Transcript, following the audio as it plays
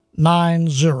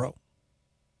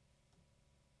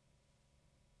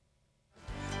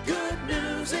Good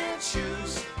news and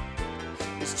shoes.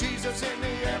 It's Jesus in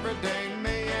the everyday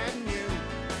me and you.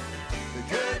 The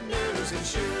good news and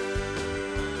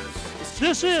shoes.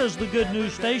 This is the Good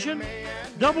News Station,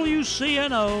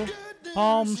 WCNO,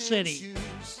 Palm City.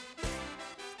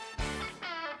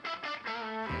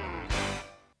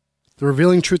 The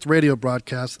Revealing Truth radio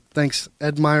broadcast thanks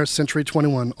Ed Meyer, Century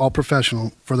 21, All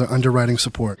Professional, for their underwriting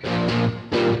support.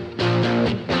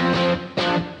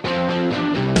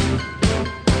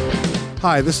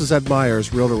 Hi, this is Ed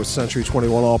Myers, Realtor with Century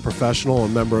 21 All Professional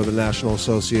and member of the National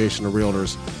Association of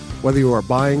Realtors. Whether you are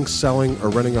buying, selling, or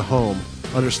renting a home,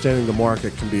 understanding the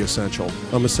market can be essential.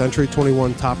 I'm a Century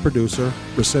 21 top producer,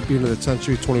 recipient of the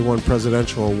Century 21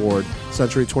 Presidential Award,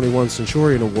 Century 21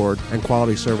 Centurion Award, and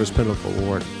Quality Service Pinnacle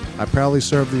Award. I proudly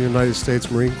served the United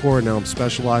States Marine Corps, and now I'm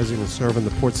specializing in serving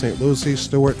the Port St. Lucie,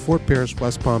 Stewart, Fort Pierce,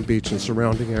 West Palm Beach, and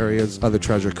surrounding areas of the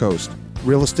Treasure Coast.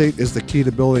 Real estate is the key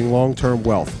to building long-term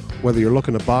wealth. Whether you're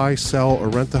looking to buy, sell, or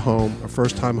rent a home, a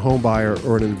first-time home buyer,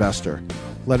 or an investor,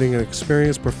 letting an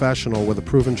experienced professional with a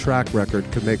proven track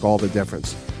record can make all the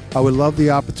difference. I would love the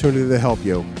opportunity to help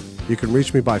you. You can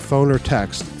reach me by phone or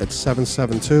text at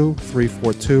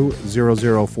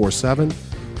 772-342-0047.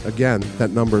 Again,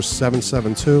 that number is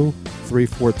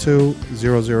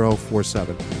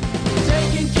 772-342-0047.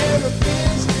 Taking care of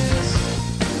business.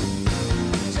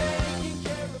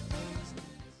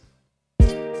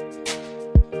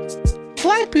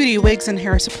 Black Beauty Wigs and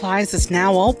Hair Supplies is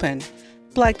now open.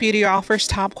 Black Beauty offers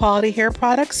top quality hair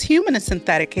products, human and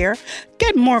synthetic hair.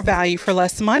 Get more value for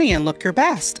less money and look your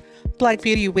best. Black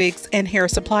Beauty Wigs and Hair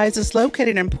Supplies is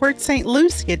located in Port St.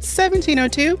 Lucie at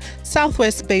 1702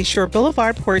 Southwest Bayshore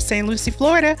Boulevard, Port St. Lucie,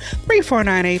 Florida,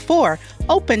 34984.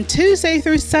 Open Tuesday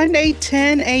through Sunday,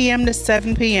 10 a.m. to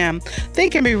 7 p.m. They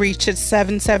can be reached at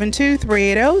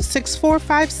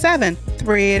 772-380-6457,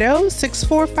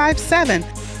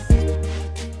 380-6457.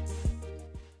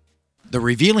 The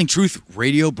Revealing Truth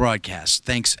radio broadcast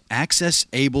thanks Access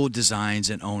Able Designs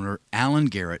and owner Alan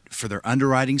Garrett for their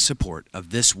underwriting support of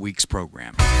this week's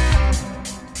program.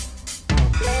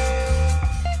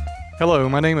 Hello,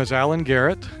 my name is Alan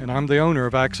Garrett, and I'm the owner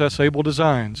of Access Able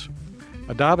Designs.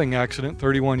 A diving accident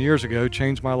 31 years ago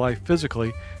changed my life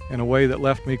physically in a way that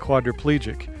left me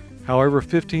quadriplegic. However,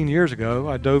 15 years ago,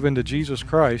 I dove into Jesus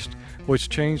Christ, which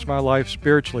changed my life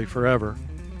spiritually forever.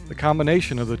 The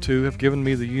combination of the two have given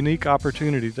me the unique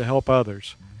opportunity to help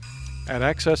others. At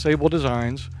Access Able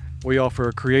Designs, we offer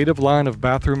a creative line of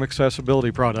bathroom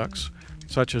accessibility products,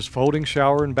 such as folding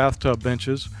shower and bathtub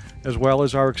benches, as well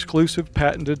as our exclusive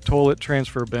patented toilet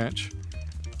transfer bench.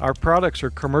 Our products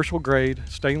are commercial grade,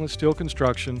 stainless steel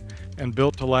construction, and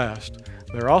built to last.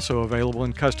 They're also available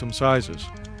in custom sizes.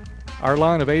 Our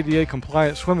line of ADA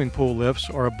compliant swimming pool lifts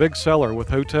are a big seller with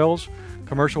hotels,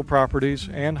 commercial properties,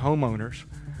 and homeowners.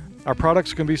 Our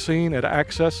products can be seen at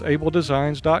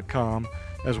accessabledesigns.com,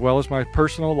 as well as my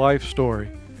personal life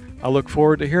story. I look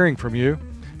forward to hearing from you.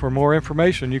 For more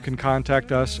information, you can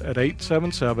contact us at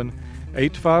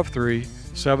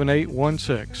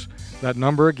 877-853-7816. That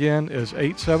number again is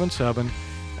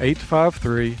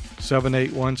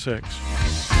 877-853-7816.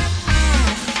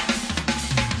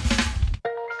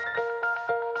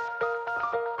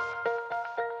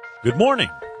 Good morning.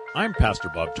 I'm Pastor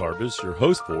Bob Tarbus, your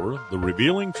host for the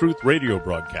Revealing Truth radio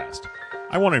broadcast.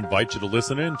 I want to invite you to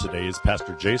listen in today as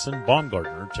Pastor Jason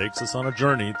Baumgartner takes us on a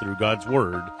journey through God's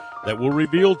Word that will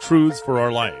reveal truths for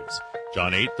our lives.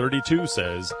 John 8:32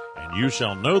 says, "And you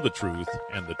shall know the truth,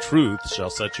 and the truth shall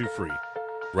set you free."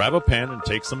 Grab a pen and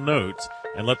take some notes,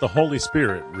 and let the Holy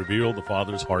Spirit reveal the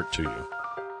Father's heart to you.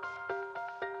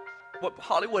 What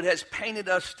Hollywood has painted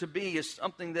us to be is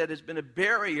something that has been a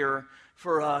barrier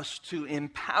for us to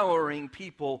empowering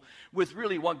people with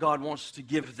really what God wants to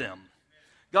give them.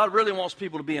 God really wants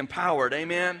people to be empowered,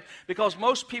 amen? Because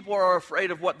most people are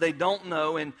afraid of what they don't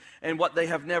know and what they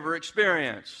have never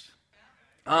experienced.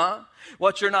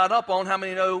 What you're not up on, how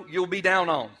many know you'll be down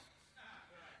on?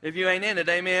 If you ain't in it,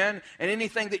 amen? And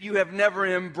anything that you have never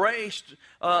embraced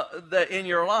that in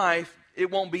your life, it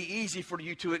won't be easy for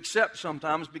you to accept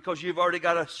sometimes because you've already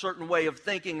got a certain way of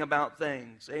thinking about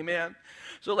things. Amen?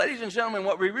 So ladies and gentlemen,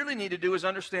 what we really need to do is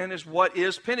understand is what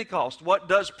is Pentecost? What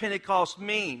does Pentecost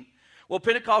mean? Well,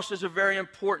 Pentecost is a very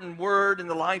important word in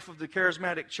the life of the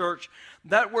charismatic church.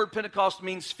 That word Pentecost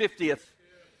means 50th.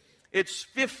 It's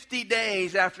 50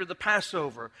 days after the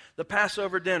Passover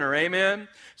dinner, amen?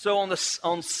 So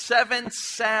on 7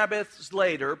 Sabbaths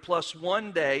later, plus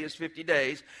 1 day is 50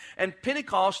 days, and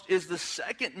Pentecost is the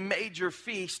second major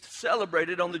feast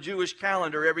celebrated on the Jewish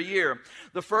calendar every year.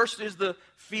 The first is the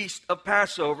Feast of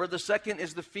Passover, the second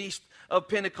is the Feast of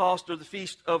Pentecost, or the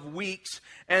Feast of Weeks,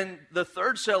 and the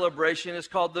third celebration is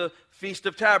called the Feast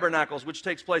of Tabernacles, which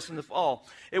takes place in the fall.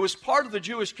 It was part of the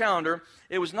Jewish calendar.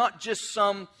 It was not just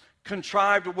some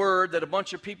contrived word that a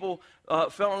bunch of people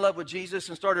fell in love with Jesus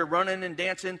and started running and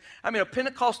dancing. I mean,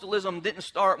 Pentecostalism didn't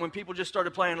start when people just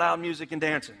started playing loud music and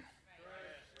dancing.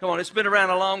 Come on, it's been around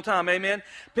a long time, amen?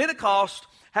 Pentecost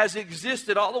has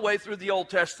existed all the way through the Old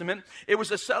Testament. It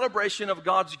was a celebration of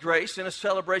God's grace and a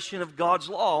celebration of God's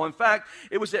law. In fact,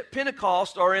 it was at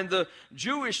Pentecost, or in the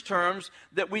Jewish terms,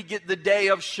 that we get the day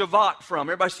of Shavuot from.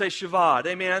 Everybody say Shavuot,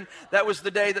 amen? That was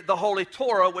the day that the Holy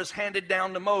Torah was handed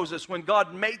down to Moses. When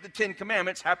God made the 10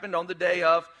 Commandments, happened on the day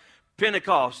of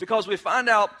Pentecost. Because we find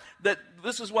out that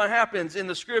this is what happens in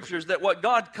the Scriptures, that what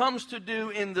God comes to do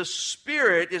in the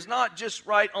Spirit is not just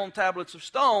write on tablets of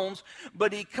stones,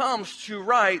 but He comes to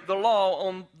write the law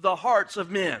on the hearts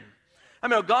of men. I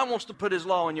mean, God wants to put His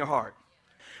law in your heart.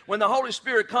 When the Holy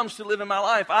Spirit comes to live in my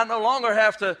life, I no longer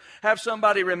have to have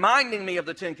somebody reminding me of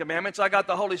the 10 Commandments. I got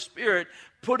the Holy Spirit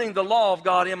putting the law of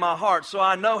God in my heart, so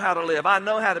I know how to live. I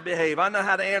know how to behave. I know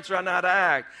how to answer. I know how to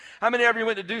act. How many of you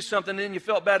went to do something and then you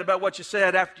felt bad about what you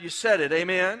said after you said it?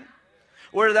 Amen?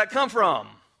 Where did that come from?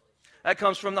 That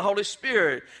comes from the Holy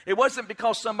Spirit. It wasn't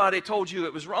because somebody told you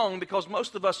it was wrong, because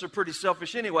most of us are pretty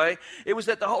selfish anyway. It was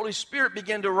that the Holy Spirit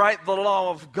began to write the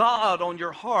law of God on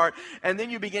your heart, and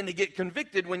then you begin to get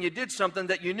convicted when you did something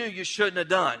that you knew you shouldn't have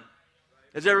done.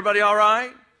 Is everybody all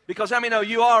right? Because how many know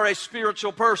you are a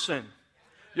spiritual person?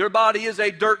 Your body is a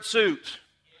dirt suit.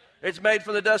 It's made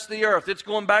from the dust of the earth. It's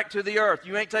going back to the earth.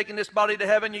 You ain't taking this body to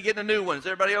heaven. You're getting a new one. Is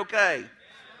everybody okay?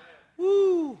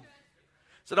 Woo!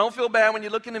 So don't feel bad when you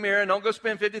look in the mirror, and don't go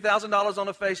spend $50,000 on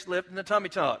a facelift and a tummy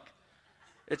tuck.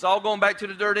 It's all going back to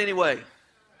the dirt anyway.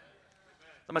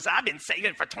 Somebody said, I've been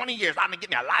saving for 20 years. I'm going to get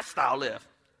me a lifestyle lift.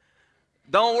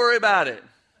 Don't worry about it.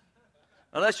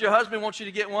 Unless your husband wants you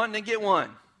to get one, then get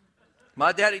one.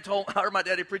 I heard my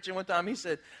daddy preaching one time. He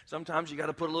said, sometimes you got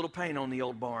to put a little paint on the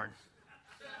old barn.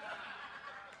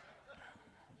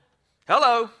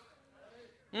 Hello.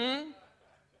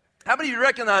 How many of you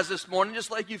recognize this morning,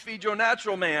 just like you feed your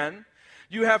natural man,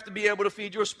 you have to be able to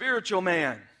feed your spiritual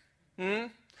man? And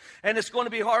it's going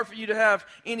to be hard for you to have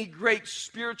any great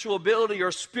spiritual ability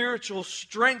or spiritual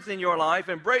strength in your life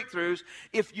and breakthroughs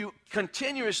if you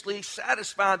continuously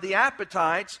satisfy the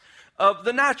appetites of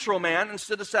the natural man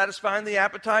instead of satisfying the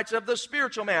appetites of the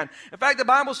spiritual man. In fact, the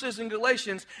Bible says in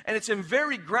Galatians, and it's in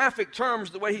very graphic terms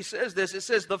the way he says this, it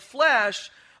says the flesh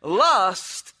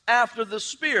lust after the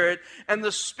Spirit, and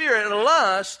the Spirit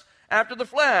lust after the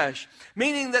flesh.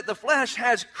 Meaning that the flesh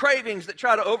has cravings that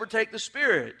try to overtake the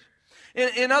Spirit.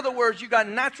 In other words, you got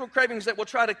natural cravings that will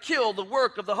try to kill the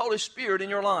work of the Holy Spirit in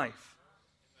your life.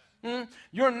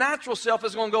 Your natural self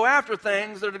is going to go after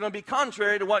things that are going to be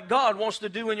contrary to what God wants to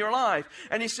do in your life.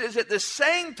 And he says at the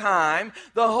same time,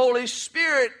 the Holy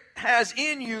Spirit has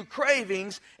in you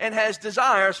cravings and has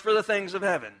desires for the things of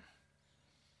heaven.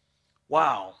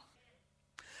 Wow.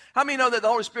 How many know that the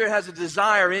Holy Spirit has a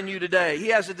desire in you today? He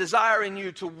has a desire in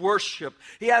you to worship.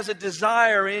 He has a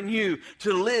desire in you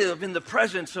to live in the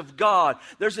presence of God.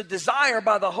 There's a desire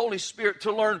by the Holy Spirit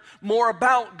to learn more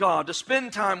about God, to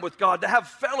spend time with God, to have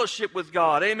fellowship with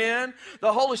God. Amen?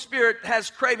 The Holy Spirit has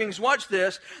cravings, watch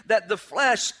this, that the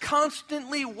flesh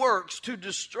constantly works to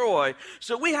destroy.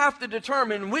 So we have to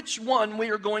determine which one we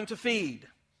are going to feed.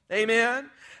 Amen?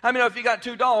 How many know if you got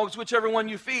 2 dogs, whichever one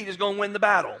you feed is going to win the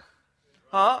battle?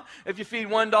 Huh? If you feed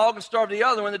one dog and starve the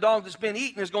other one, the dog that's been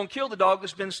eaten is going to kill the dog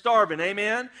that's been starving.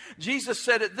 Amen? Jesus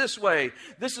said it this way.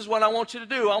 This is what I want you to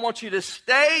do. I want you to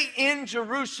stay in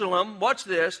Jerusalem. Watch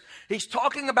this. He's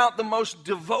talking about the most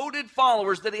devoted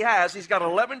followers that he has. He's got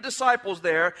 11 disciples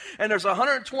there, and there's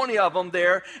 120 of them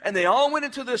there, and they all went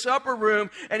into this upper room,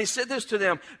 and he said this to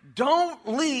them, don't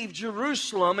leave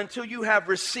Jerusalem until you have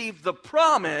received the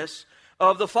promise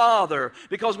of the Father.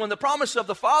 Because when the promise of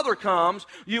the Father comes,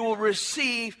 you will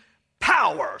receive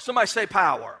power. Somebody say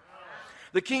power.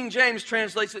 The King James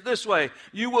translates it this way.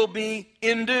 You will be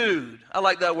endued. I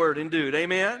like that word, endued.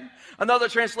 Amen? Another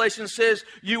translation says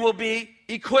you will be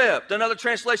equipped. Another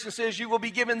translation says you will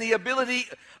be given the ability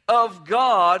of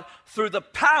God through the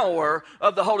power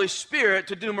of the Holy Spirit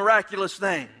to do miraculous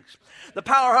things. The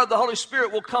power of the Holy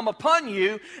Spirit will come upon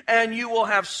you, and you will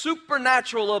have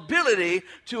supernatural ability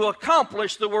to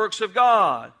accomplish the works of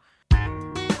God.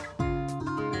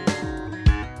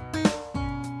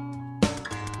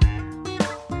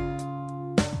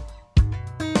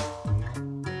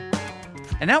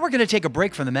 And now we're going to take a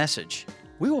break from the message.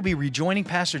 We will be rejoining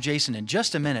Pastor Jason in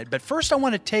just a minute, but first I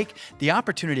want to take the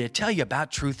opportunity to tell you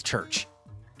about Truth Church.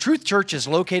 Truth Church is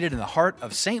located in the heart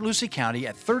of St. Lucie County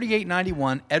at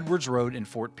 3891 Edwards Road in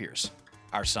Fort Pierce.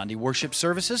 Our Sunday worship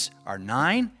services are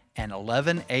 9 and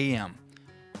 11 a.m.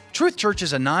 Truth Church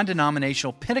is a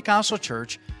non-denominational Pentecostal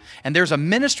church, and there's a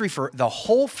ministry for the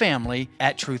whole family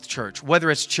at Truth Church. Whether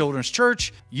it's children's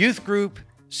church, youth group,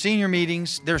 senior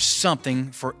meetings, there's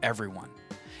something for everyone.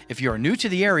 If you're new to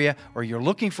the area or you're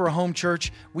looking for a home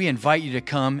church, we invite you to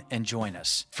come and join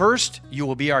us. First, you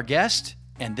will be our guest,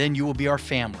 and then you will be our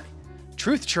family.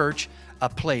 Truth Church, a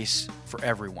place for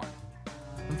everyone.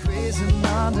 I'm praising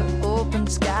under open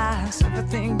skies,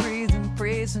 everything breathing,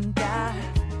 praising God.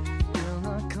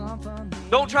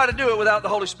 Don't try to do it without the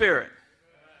Holy Spirit.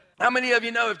 How many of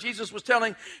you know if Jesus was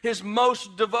telling his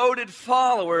most devoted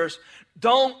followers,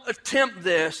 don't attempt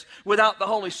this without the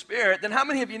Holy Spirit, then how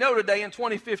many of you know today in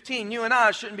 2015, you and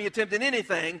I shouldn't be attempting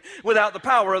anything without the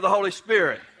power of the Holy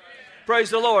Spirit?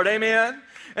 Praise the Lord, amen?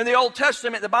 In the Old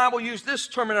Testament, the Bible used this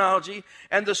terminology,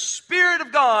 and the Spirit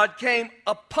of God came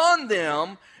upon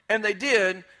them, and they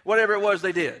did whatever it was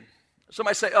they did.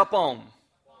 Somebody say, up on.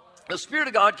 The Spirit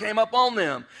of God came up on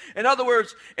them. In other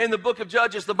words, in the book of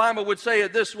Judges, the Bible would say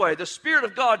it this way. The Spirit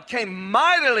of God came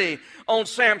mightily on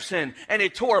Samson, and he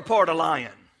tore apart a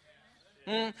lion.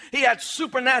 He had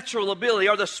supernatural ability.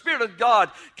 Or the Spirit of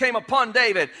God came upon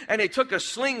David, and he took a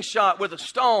slingshot with a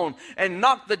stone and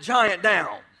knocked the giant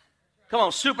down. Come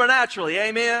on, supernaturally,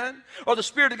 amen? Or the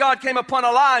Spirit of God came upon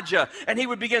Elijah, and he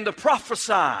would begin to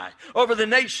prophesy over the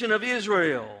nation of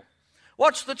Israel.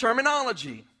 What's the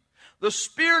terminology? The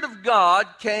Spirit of God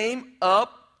came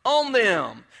up on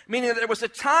them, meaning that there was a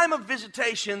time of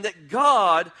visitation that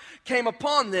God came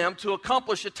upon them to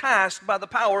accomplish a task by the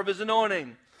power of his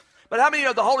anointing. But how many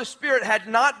of the Holy Spirit had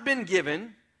not been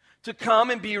given to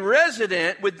come and be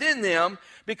resident within them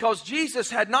because Jesus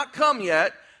had not come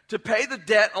yet to pay the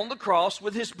debt on the cross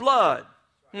with his blood?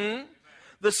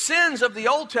 The sins of the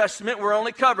Old Testament were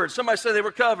only covered. Somebody say they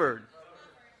were covered.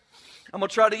 I'm going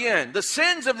to try it again. The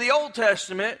sins of the Old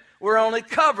Testament were only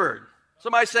covered.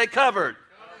 Somebody say covered.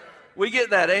 We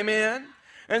get that, amen?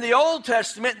 In the Old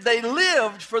Testament, they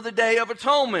lived for the Day of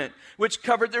Atonement, which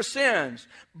covered their sins.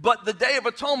 But the Day of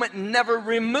Atonement never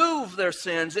removed their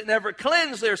sins. It never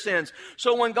cleansed their sins.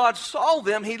 So when God saw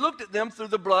them, he looked at them through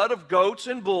the blood of goats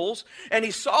and bulls, and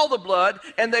he saw the blood,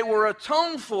 and they were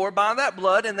atoned for by that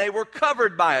blood, and they were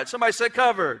covered by it. Somebody say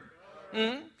covered.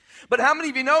 But how many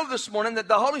of you know this morning that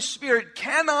the Holy Spirit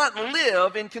cannot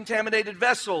live in contaminated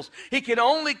vessels? He can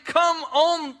only come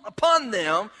on upon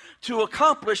them to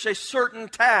accomplish a certain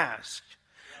task.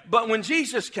 But when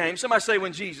Jesus came, somebody say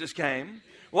when Jesus came,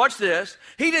 watch this,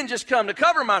 he didn't just come to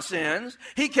cover my sins,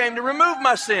 he came to remove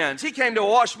my sins. He came to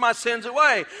wash my sins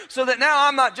away so that now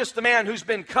I'm not just the man who's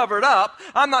been covered up.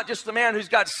 I'm not just the man who's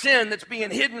got sin that's being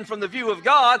hidden from the view of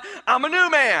God. I'm a new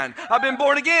man. I've been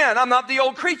born again. I'm not the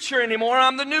old creature anymore.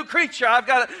 I'm the new creature. I've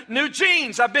got new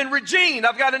genes. I've been regened.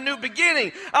 I've got a new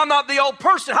beginning. I'm not the old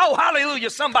person. Oh,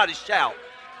 hallelujah. Somebody shout.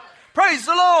 Praise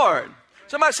the Lord.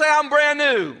 Somebody say I'm brand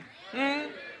new.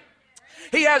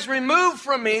 He has removed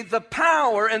from me the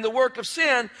power and the work of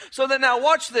sin so that now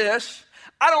watch this.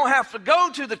 I don't have to go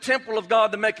to the temple of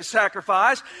God to make a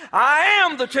sacrifice. I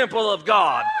am the temple of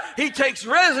God. He takes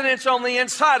residence on the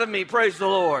inside of me. Praise the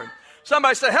Lord.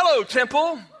 Somebody say, hello,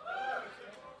 temple.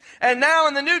 And now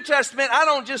in the New Testament, I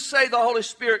don't just say the Holy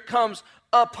Spirit comes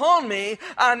upon me.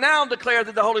 I now declare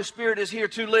that the Holy Spirit is here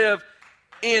to live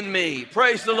in me.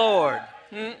 Praise the Lord.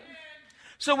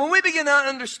 So when we begin to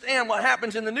understand what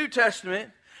happens in the New Testament,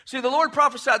 see, the Lord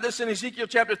prophesied this in Ezekiel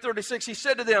chapter 36. He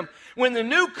said to them, when the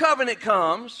new covenant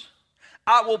comes,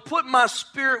 I will put my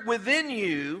spirit within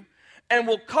you and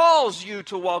will cause you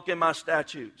to walk in my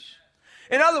statutes.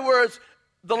 In other words,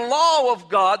 the law of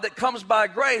God that comes by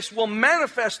grace will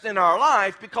manifest in our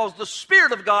life because the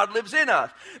Spirit of God lives in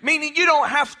us. Meaning you don't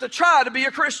have to try to be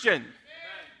a Christian.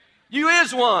 You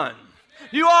is one.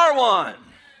 You are one.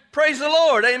 Praise the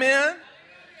Lord. Amen.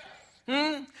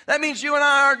 That means you and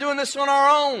I are doing this on our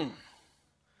own.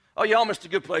 Oh, y'all missed a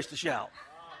good place to shout.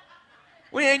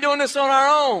 We ain't doing this on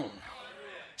our own.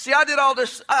 See, I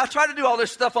tried to do all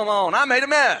this stuff on my own. I made a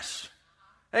mess.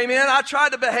 Amen. I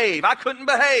tried to behave. I couldn't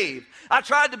behave. I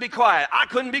tried to be quiet. I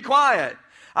couldn't be quiet.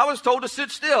 I was told to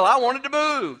sit still. I wanted to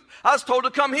move. I was told to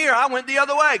come here. I went the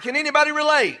other way. Can anybody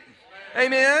relate?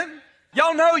 Amen.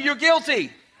 Y'all know you're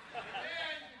guilty.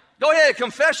 Go ahead.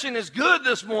 Confession is good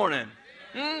this morning.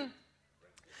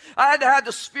 I had to have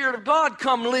the Spirit of God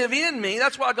come live in me.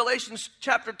 That's why Galatians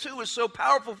chapter 2 is so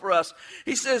powerful for us.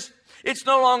 He says, it's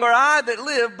no longer I that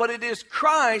live, but it is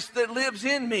Christ that lives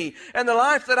in me. And the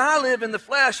life that I live in the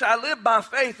flesh, I live by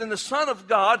faith in the Son of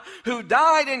God who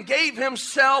died and gave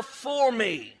himself for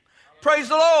me. Praise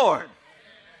the Lord.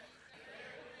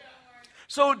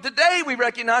 So today we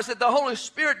recognize that the Holy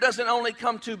Spirit doesn't only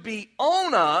come to be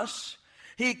on us,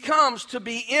 he comes to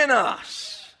be in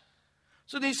us.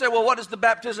 So then you say, well, what is the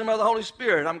baptism of the Holy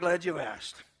Spirit? I'm glad you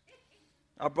asked.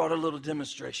 I brought a little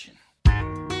demonstration.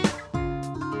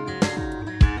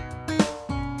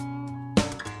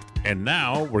 And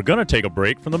now we're going to take a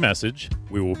break from the message.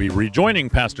 We will be rejoining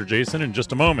Pastor Jason in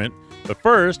just a moment. But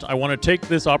first, I want to take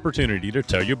this opportunity to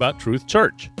tell you about Truth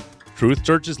Church. Truth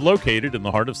Church is located in the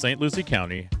heart of St. Lucie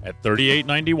County at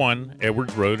 3891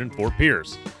 Edwards Road in Fort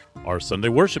Pierce. Our Sunday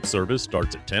worship service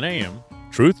starts at 10 a.m.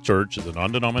 Truth Church is a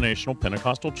non-denominational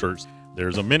Pentecostal church.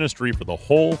 There's a ministry for the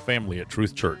whole family at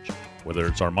Truth Church. Whether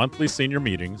it's our monthly senior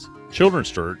meetings,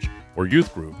 children's church, or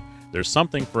youth group, there's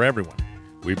something for everyone.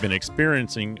 We've been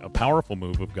experiencing a powerful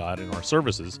move of God in our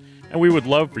services, and we would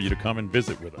love for you to come and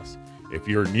visit with us. If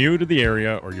you're new to the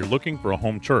area or you're looking for a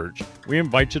home church, we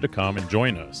invite you to come and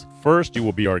join us. First, you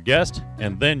will be our guest,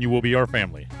 and then you will be our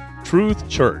family. Truth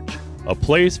Church, a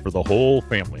place for the whole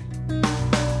family.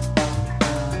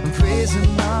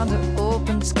 Praising under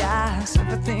open skies,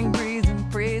 everything breathing,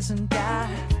 praising God.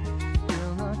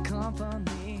 Fill the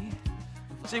company.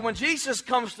 See, when Jesus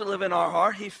comes to live in our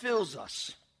heart, he fills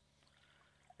us.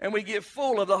 And we get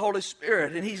full of the Holy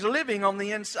Spirit, and he's living on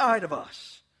the inside of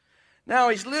us. Now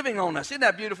he's living on us. Isn't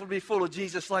that beautiful to be full of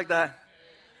Jesus like that?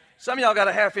 Some of y'all got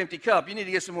a half-empty cup. You need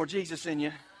to get some more Jesus in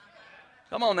you.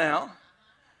 Come on now.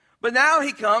 But now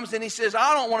he comes and he says,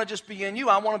 I don't want to just be in you.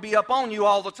 I want to be up on you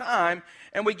all the time.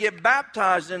 And we get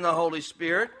baptized in the Holy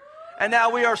Spirit. And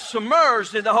now we are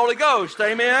submerged in the Holy Ghost.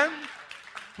 Amen?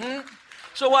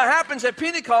 So what happens at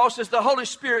Pentecost is the Holy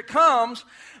Spirit comes,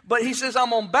 but he says,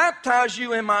 I'm going to baptize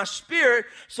you in my Spirit,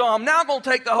 so I'm now going to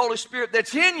take the Holy Spirit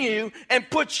that's in you and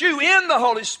put you in the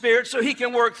Holy Spirit so he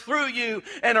can work through you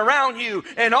and around you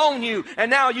and on you,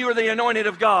 and now you are the anointed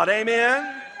of God.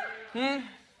 Amen?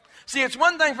 See, it's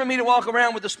one thing for me to walk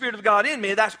around with the Spirit of God in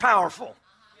me. That's powerful.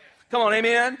 Come on,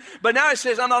 amen? But now it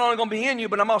says, I'm not only going to be in you,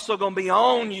 but I'm also going to be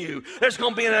on you. There's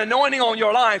going to be an anointing on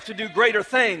your life to do greater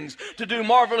things, to do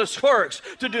marvelous works,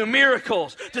 to do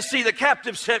miracles, to see the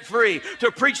captives set free, to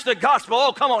preach the gospel.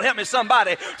 Oh, come on, help me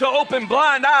somebody. To open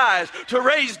blind eyes, to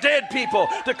raise dead people,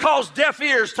 to cause deaf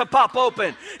ears to pop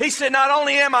open. He said, not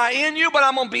only am I in you, but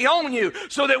I'm going to be on you,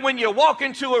 so that when you walk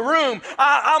into a room,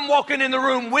 I'm walking in the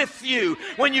room with you.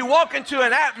 When you walk into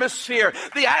an atmosphere,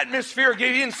 the atmosphere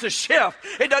begins to shift.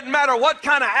 It doesn't matter what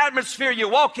kind of atmosphere you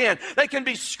walk in. They can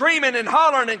be screaming and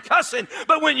hollering and cussing,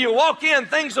 but when you walk in,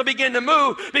 things will begin to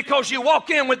move because you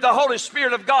walk in with the Holy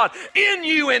Spirit of God in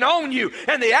you and on you,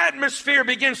 and the atmosphere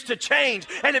begins to change,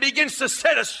 and it begins to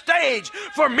set a stage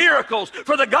for miracles,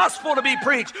 for the gospel to be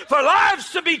preached, for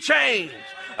lives to be changed.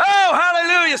 Oh,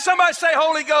 hallelujah. Somebody say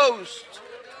Holy Ghost.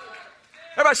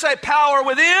 Everybody say power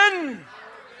within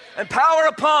and power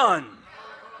upon.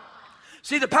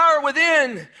 See, the power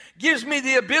within gives me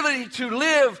the ability to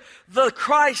live the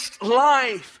Christ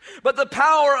life, but the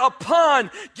power upon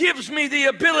gives me the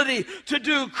ability to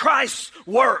do Christ's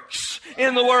works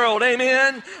in the world.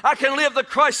 Amen. I can live the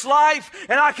Christ life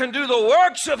and I can do the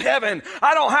works of heaven.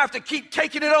 I don't have to keep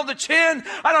taking it on the chin.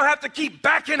 I don't have to keep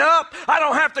backing up. I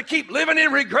don't have to keep living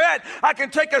in regret. I can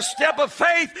take a step of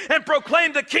faith and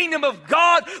proclaim the kingdom of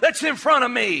God that's in front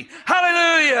of me.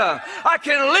 Hallelujah. I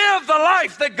can live the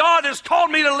life that God has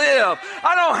called me to live.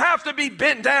 I don't have to be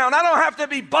bent down. I don't have to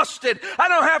be busted. I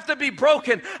don't have to be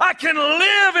broken. I can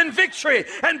live in victory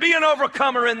and be an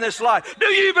overcomer in this life. Do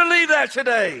you believe that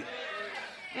today?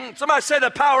 Somebody say the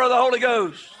power of the Holy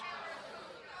Ghost.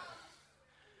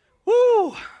 Woo!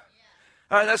 All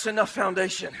right, that's enough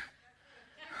foundation.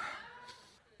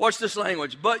 Watch this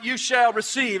language. But you shall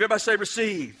receive. Everybody say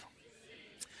receive.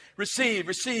 Receive,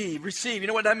 receive, receive. You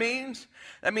know what that means?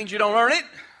 That means you don't earn it.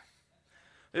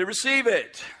 You receive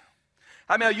it.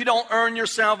 I mean, you don't earn your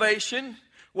salvation.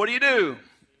 What do?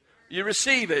 You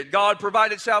receive it. God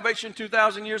provided salvation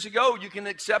 2,000 years ago. You can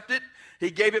accept it. He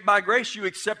gave it by grace. You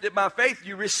accept it by faith.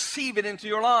 You receive it into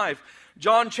your life.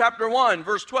 John chapter 1,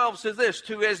 verse 12 says this,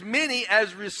 to as many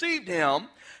as received him,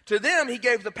 to them he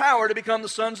gave the power to become the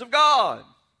sons of God.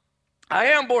 I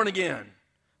am born again.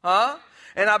 And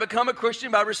I become a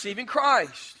Christian by receiving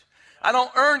Christ. I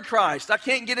don't earn Christ. I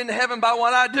can't get into heaven by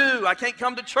what I do. I can't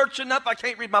come to church enough. I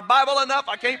can't read my Bible enough.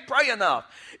 I can't pray enough.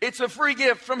 It's a free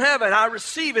gift from heaven. I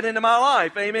receive it into my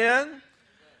life. Amen?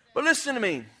 But listen to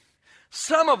me.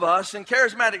 Some of us in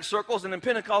charismatic circles and in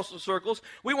Pentecostal circles,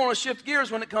 we want to shift gears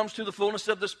when it comes to the fullness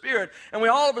of the Spirit. And we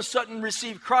all of a sudden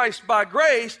receive Christ by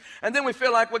grace, and then we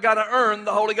feel like we got to earn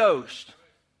the Holy Ghost.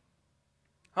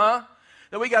 Huh?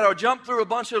 That we got to jump through a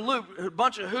bunch of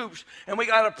hoops, and we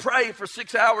got to pray for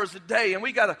 6 hours a day, and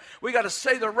we got to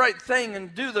say the right thing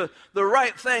and do the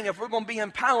right thing if we're going to be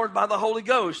empowered by the Holy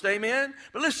Ghost. Amen?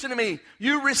 But listen to me.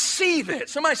 You receive it.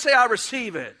 Somebody say, I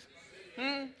receive it.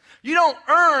 You don't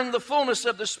earn the fullness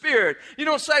of the Spirit. You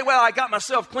don't say, well, I got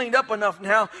myself cleaned up enough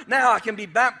now I can be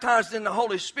baptized in the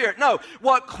Holy Spirit. No,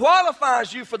 what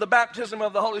qualifies you for the baptism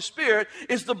of the Holy Spirit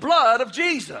is the blood of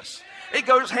Jesus. It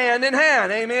goes hand in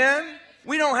hand, amen?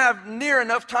 We don't have near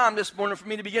enough time this morning for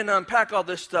me to begin to unpack all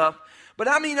this stuff. But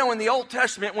how many know in the Old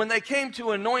Testament, when they came to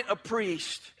anoint a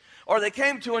priest, or they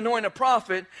came to anoint a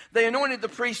prophet, they anointed the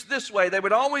priest this way. They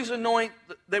would always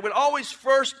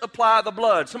first apply the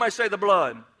blood. Somebody say the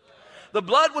blood. The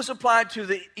blood was applied to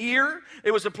the ear,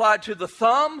 it was applied to the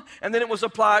thumb, and then it was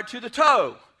applied to the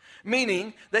toe.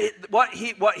 Meaning that what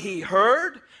he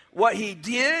heard, what he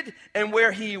did, and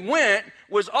where he went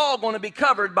was all going to be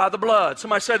covered by the blood.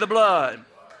 Somebody say the blood.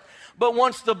 But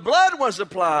once the blood was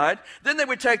applied, then they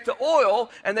would take the oil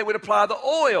and they would apply the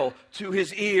oil to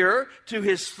his ear, to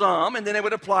his thumb, and then they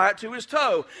would apply it to his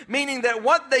toe. Meaning that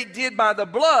what they did by the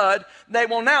blood, they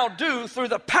will now do through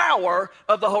the power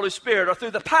of the Holy Spirit, or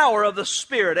through the power of the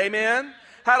Spirit. Amen?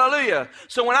 Hallelujah.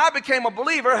 So when I became a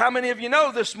believer, how many of you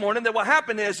know this morning that what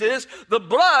happened is the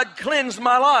blood cleansed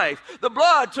my life. The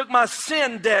blood took my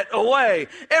sin debt away.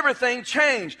 Everything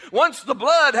changed. Once the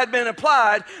blood had been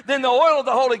applied, then the oil of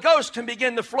the Holy Ghost can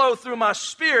begin to flow through my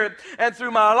spirit and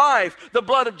through my life. The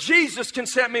blood of Jesus can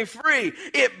set me free.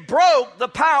 It broke the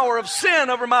power of sin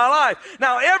over my life.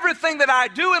 Now, everything that I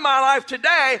do in my life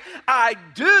today, I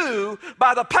do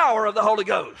by the power of the Holy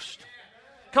Ghost.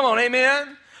 Come on,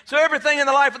 amen? So everything in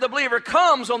the life of the believer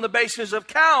comes on the basis of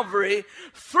Calvary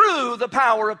through the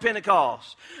power of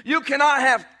Pentecost. You cannot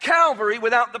have Calvary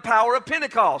without the power of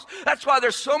Pentecost. That's why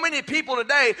there's so many people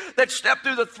today that step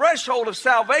through the threshold of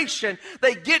salvation.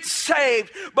 They get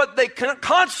saved, but they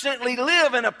constantly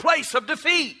live in a place of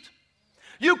defeat.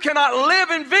 You cannot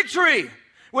live in victory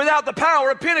without the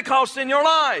power of Pentecost in your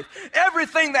life.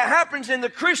 Everything that happens in the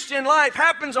Christian life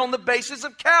happens on the basis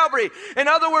of Calvary. In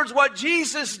other words, what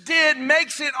Jesus did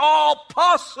makes it all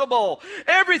possible.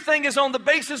 Everything is on the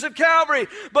basis of Calvary,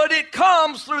 but it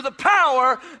comes through the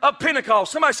power of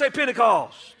Pentecost. Somebody say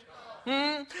Pentecost.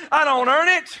 I don't earn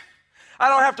it. I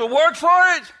don't have to work for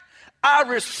it. I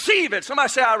receive it. Somebody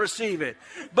say, I receive it.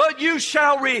 But you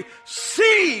shall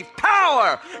receive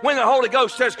power when the Holy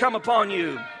Ghost has come upon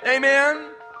you. Amen.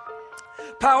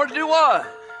 Power to do what?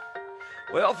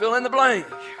 Well, fill in the blank.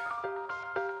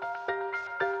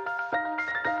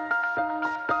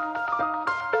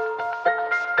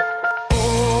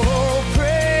 Oh,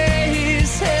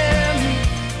 praise Him.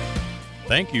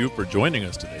 Thank you for joining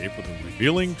us today for the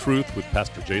Revealing Truth with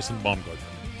Pastor Jason Baumgartner.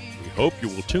 We hope you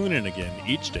will tune in again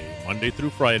each day, Monday through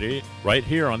Friday, right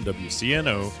here on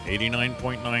WCNO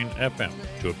 89.9 FM.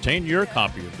 To obtain your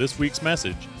copy of this week's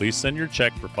message, please send your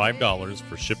check for $5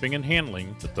 for shipping and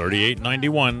handling to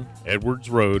 3891 Edwards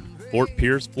Road, Fort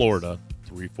Pierce, Florida,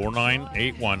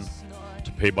 34981.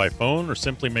 To pay by phone or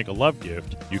simply make a love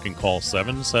gift, you can call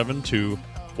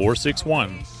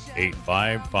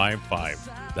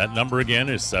 772-461-8555. That number again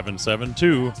is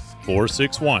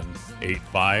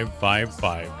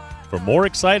 772-461-8555. For more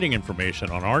exciting information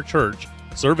on our church,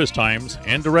 service times,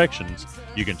 and directions,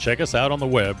 you can check us out on the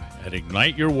web at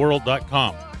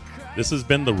igniteyourworld.com. This has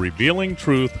been The Revealing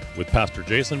Truth with Pastor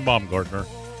Jason Baumgartner,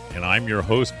 and I'm your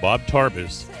host, Bob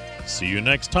Tarbis. See you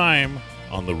next time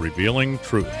on The Revealing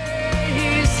Truth.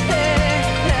 Praise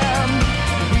Him.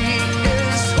 He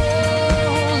is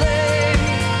holy.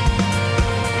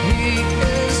 He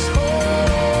is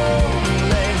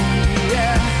holy.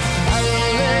 Yeah.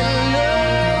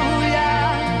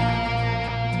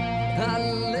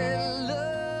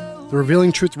 Hallelujah. The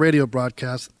Revealing Truth radio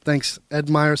broadcast thanks Ed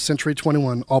Meyer, Century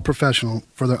 21, All Professional,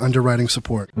 for their underwriting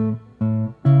support.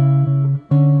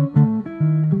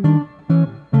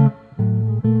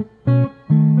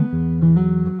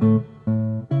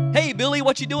 Hey, Billy,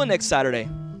 what you doing next Saturday?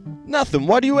 Nothing.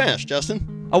 Why do you ask,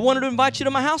 Justin? I wanted to invite you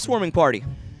to my housewarming party.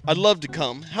 I'd love to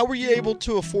come. How were you able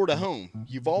to afford a home?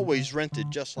 You've always rented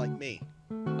just like me.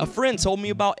 A friend told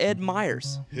me about Ed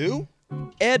Myers. Who?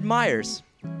 Ed Myers.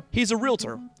 He's a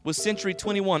realtor with Century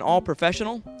 21 All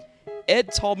Professional.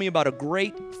 Ed told me about a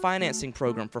great financing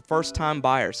program for first-time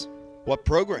buyers. What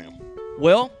program?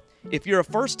 Well, if you're a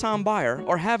first-time buyer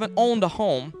or haven't owned a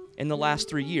home in the last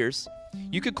 3 years,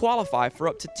 You could qualify for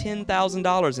up to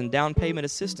 $10,000 in down payment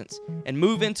assistance and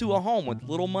move into a home with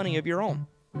little money of your own.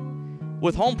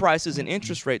 With home prices and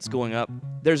interest rates going up,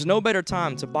 there's no better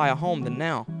time to buy a home than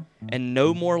now, and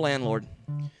no more landlord.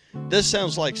 This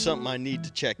sounds like something I need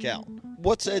to check out.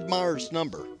 What's Ed Myers'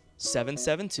 number?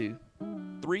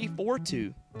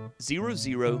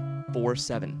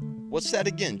 772-342-0047. What's that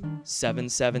again?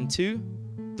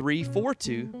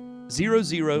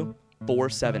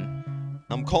 772-342-0047.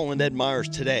 I'm calling Ed Myers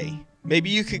today. Maybe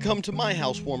you could come to my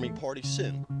housewarming party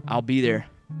soon. I'll be there.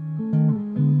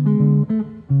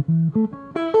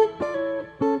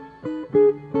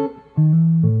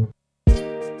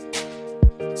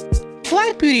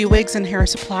 Black Beauty Wigs and Hair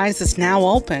Supplies is now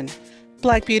open.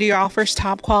 Black Beauty offers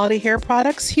top quality hair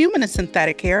products, human and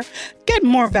synthetic hair. Get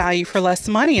more value for less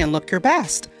money and look your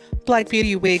best. Black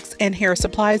Beauty Wigs and Hair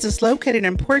Supplies is located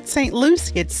in Port St.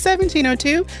 Lucie at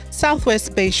 1702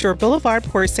 Southwest Bayshore Boulevard,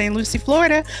 Port St. Lucie,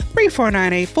 Florida,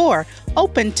 34984.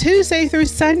 Open Tuesday through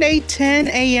Sunday, 10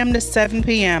 a.m. to 7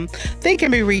 p.m. They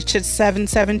can be reached at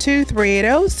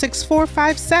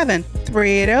 772-380-6457,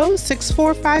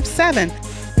 380-6457.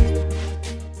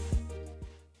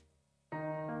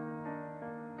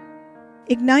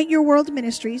 Ignite Your World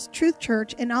Ministries, Truth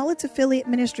Church, and all its affiliate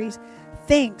ministries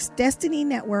thanks Destiny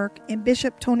Network and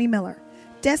Bishop Tony Miller.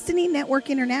 Destiny Network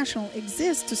International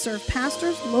exists to serve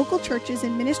pastors, local churches,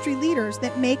 and ministry leaders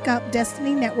that make up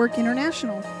Destiny Network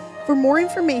International. For more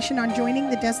information on joining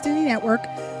the Destiny Network,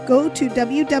 go to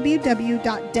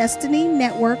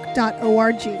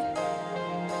www.destinynetwork.org.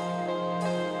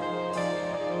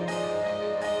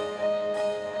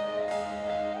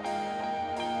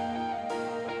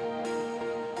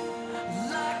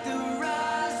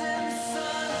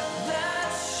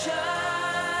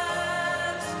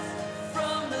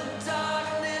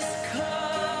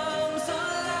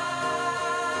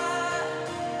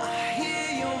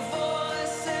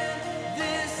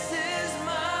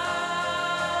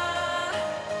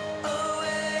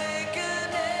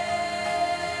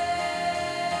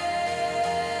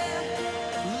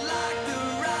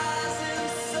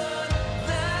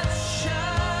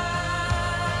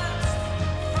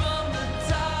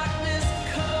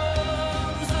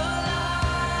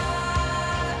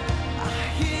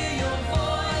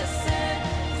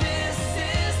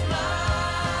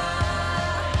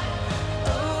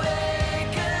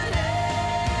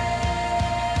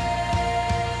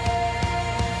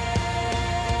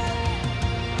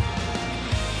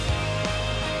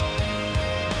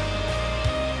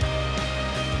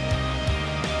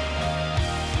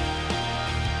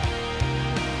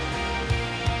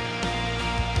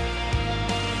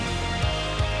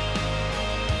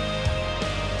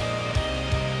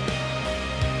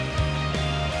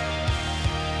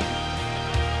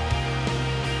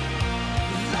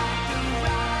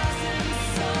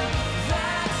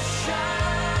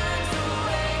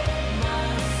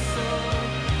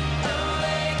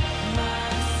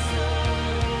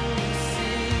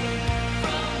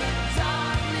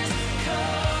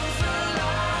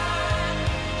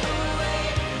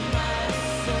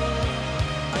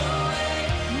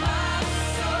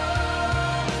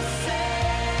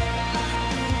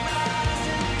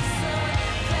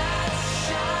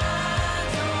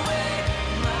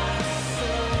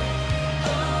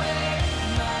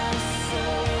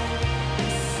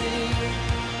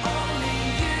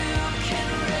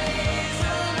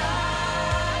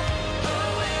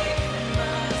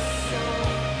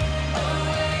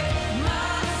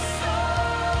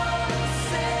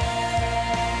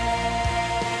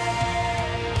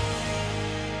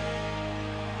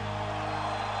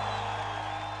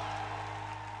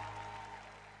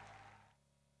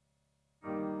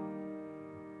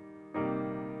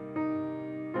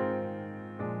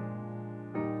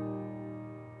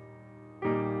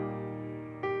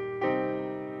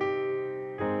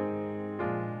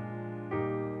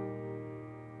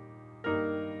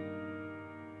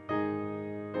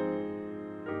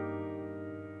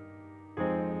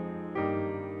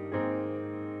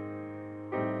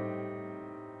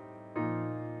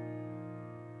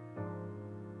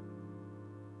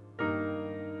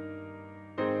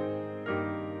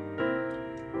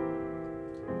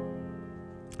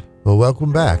 Well,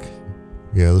 welcome back.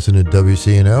 You're listening to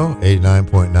WCNO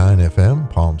 89.9 FM,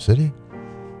 Palm City.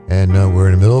 And we're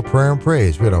in the middle of prayer and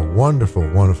praise. We had a wonderful,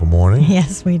 wonderful morning.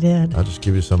 Yes, we did. I'll just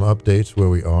give you some updates where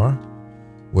we are.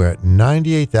 We're at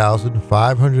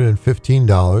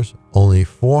 $98,515, only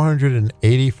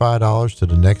 $485 to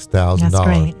the next $1,000. That's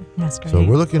great. That's great. So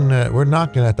we're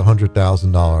knocking at the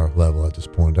 $100,000 level at this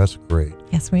point. That's great.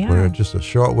 Yes, we are. We're just a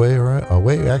short way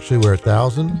away. Actually, we're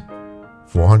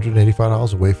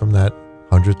 $1,485 away from that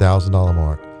 $100,000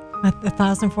 mark.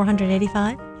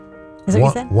 1,485? Is that what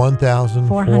you said?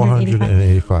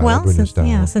 1,485. Well,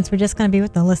 since we're just going to be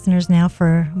with the listeners now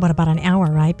for, about an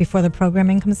hour, right? Before the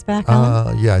programming comes back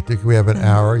on? Yeah, I think we have an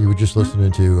hour. You were just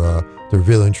listening to The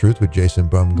Revealing Truth with Jason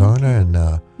Bumgarner. And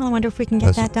well, I wonder if we can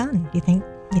get that done. Do you think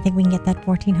we can get that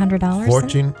 $1,400?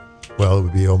 14, well, it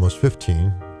would be almost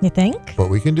 15. You think?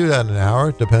 But we can do that in an hour.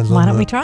 It depends on Why don't we try?